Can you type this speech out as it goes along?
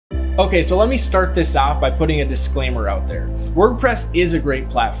Okay, so let me start this off by putting a disclaimer out there. WordPress is a great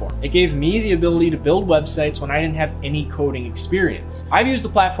platform. It gave me the ability to build websites when I didn't have any coding experience. I've used the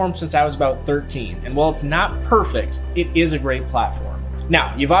platform since I was about 13, and while it's not perfect, it is a great platform.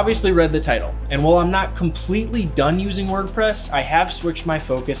 Now, you've obviously read the title, and while I'm not completely done using WordPress, I have switched my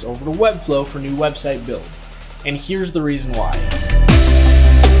focus over to Webflow for new website builds. And here's the reason why.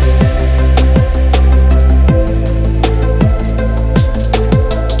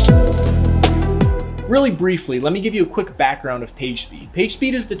 Really briefly, let me give you a quick background of page speed. Page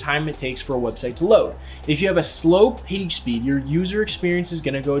speed is the time it takes for a website to load. If you have a slow page speed, your user experience is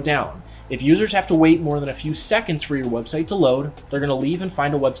going to go down. If users have to wait more than a few seconds for your website to load, they're going to leave and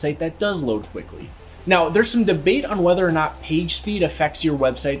find a website that does load quickly. Now, there's some debate on whether or not page speed affects your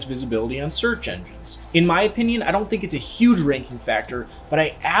website's visibility on search engines. In my opinion, I don't think it's a huge ranking factor, but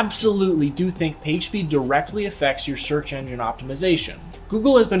I absolutely do think page speed directly affects your search engine optimization.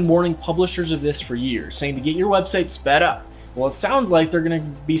 Google has been warning publishers of this for years, saying to get your website sped up. Well, it sounds like there are going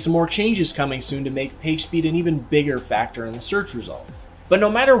to be some more changes coming soon to make page speed an even bigger factor in the search results. But no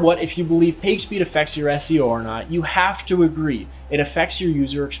matter what, if you believe page speed affects your SEO or not, you have to agree it affects your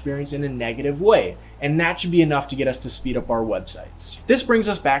user experience in a negative way, and that should be enough to get us to speed up our websites. This brings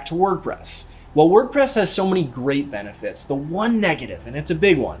us back to WordPress. While WordPress has so many great benefits, the one negative, and it's a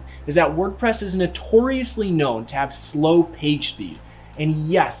big one, is that WordPress is notoriously known to have slow page speed. And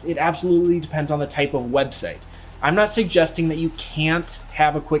yes, it absolutely depends on the type of website. I'm not suggesting that you can't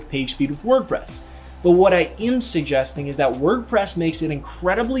have a quick page speed with WordPress. But what I am suggesting is that WordPress makes it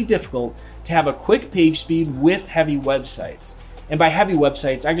incredibly difficult to have a quick page speed with heavy websites. And by heavy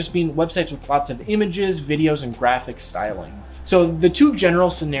websites, I just mean websites with lots of images, videos, and graphic styling. So the two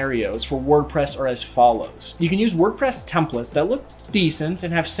general scenarios for WordPress are as follows. You can use WordPress templates that look decent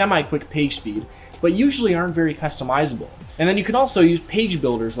and have semi-quick page speed, but usually aren't very customizable. And then you can also use page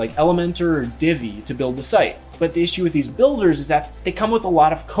builders like Elementor or Divi to build the site. But the issue with these builders is that they come with a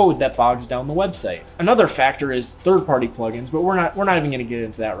lot of code that bogs down the website. Another factor is third-party plugins, but we're not even going to get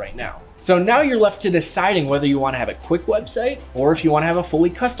into that right now. So now you're left to deciding whether you want to have a quick website or if you want to have a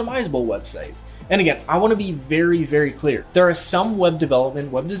fully customizable website. And again, I want to be very, very clear. There are some web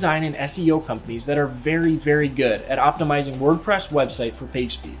development, web design, and SEO companies that are very, very good at optimizing WordPress website for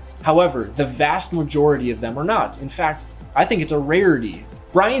page speed. However, the vast majority of them are not. In fact, I think it's a rarity.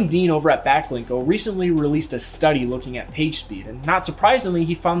 Brian Dean over at Backlinko recently released a study looking at page speed, and not surprisingly,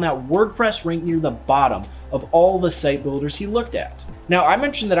 he found that WordPress ranked near the bottom of all the site builders he looked at. Now, I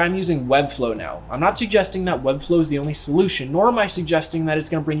mentioned that I'm using Webflow now. I'm not suggesting that Webflow is the only solution, nor am I suggesting that it's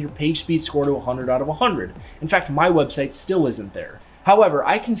going to bring your page speed score to 100 out of 100. In fact, my website still isn't there. However,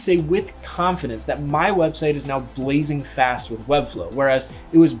 I can say with confidence that my website is now blazing fast with Webflow, whereas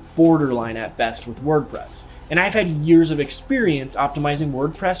it was borderline at best with WordPress. And I've had years of experience optimizing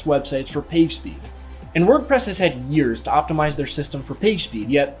WordPress websites for page speed. And WordPress has had years to optimize their system for page speed,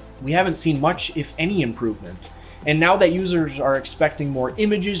 yet we haven't seen much, if any, improvement. And now that users are expecting more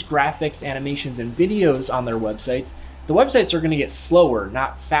images, graphics, animations, and videos on their websites, the websites are going to get slower,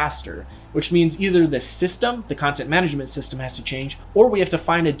 not faster, which means either the system, the content management system, has to change, or we have to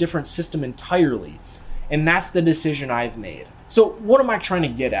find a different system entirely. And that's the decision I've made. So what am I trying to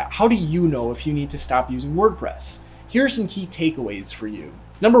get at? How do you know if you need to stop using WordPress? Here are some key takeaways for you.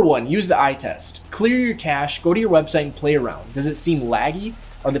 Number one, use the eye test. Clear your cache, go to your website and play around. Does it seem laggy?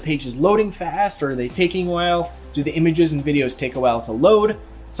 Are the pages loading fast? Or are they taking a while? Do the images and videos take a while to load?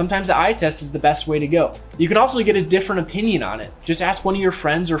 Sometimes the eye test is the best way to go. You can also get a different opinion on it. Just ask one of your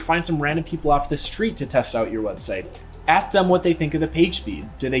friends or find some random people off the street to test out your website. Ask them what they think of the page speed.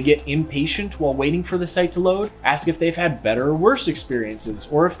 Do they get impatient while waiting for the site to load? Ask if they've had better or worse experiences,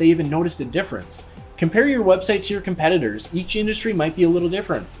 or if they even noticed a difference. Compare your website to your competitors. Each industry might be a little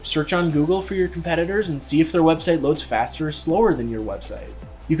different. Search on Google for your competitors and see if their website loads faster or slower than your website.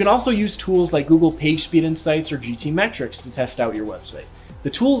 You can also use tools like Google PageSpeed Insights or GTmetrix to test out your website. The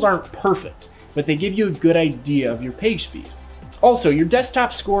tools aren't perfect, but they give you a good idea of your page speed. Also, your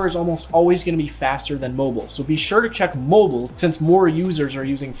desktop score is almost always going to be faster than mobile, so be sure to check mobile since more users are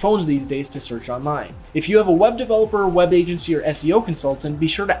using phones these days to search online. If you have a web developer, web agency, or SEO consultant, be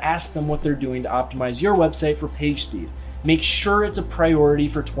sure to ask them what they're doing to optimize your website for page speed. Make sure it's a priority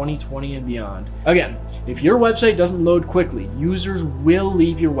for 2020 and beyond. Again, if your website doesn't load quickly, users will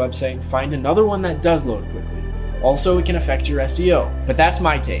leave your website and find another one that does load quickly. Also, it can affect your SEO, but that's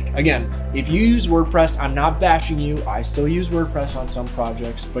my take. Again, if you use WordPress, I'm not bashing you. I still use WordPress on some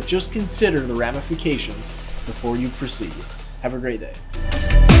projects, but just consider the ramifications before you proceed. Have a great day.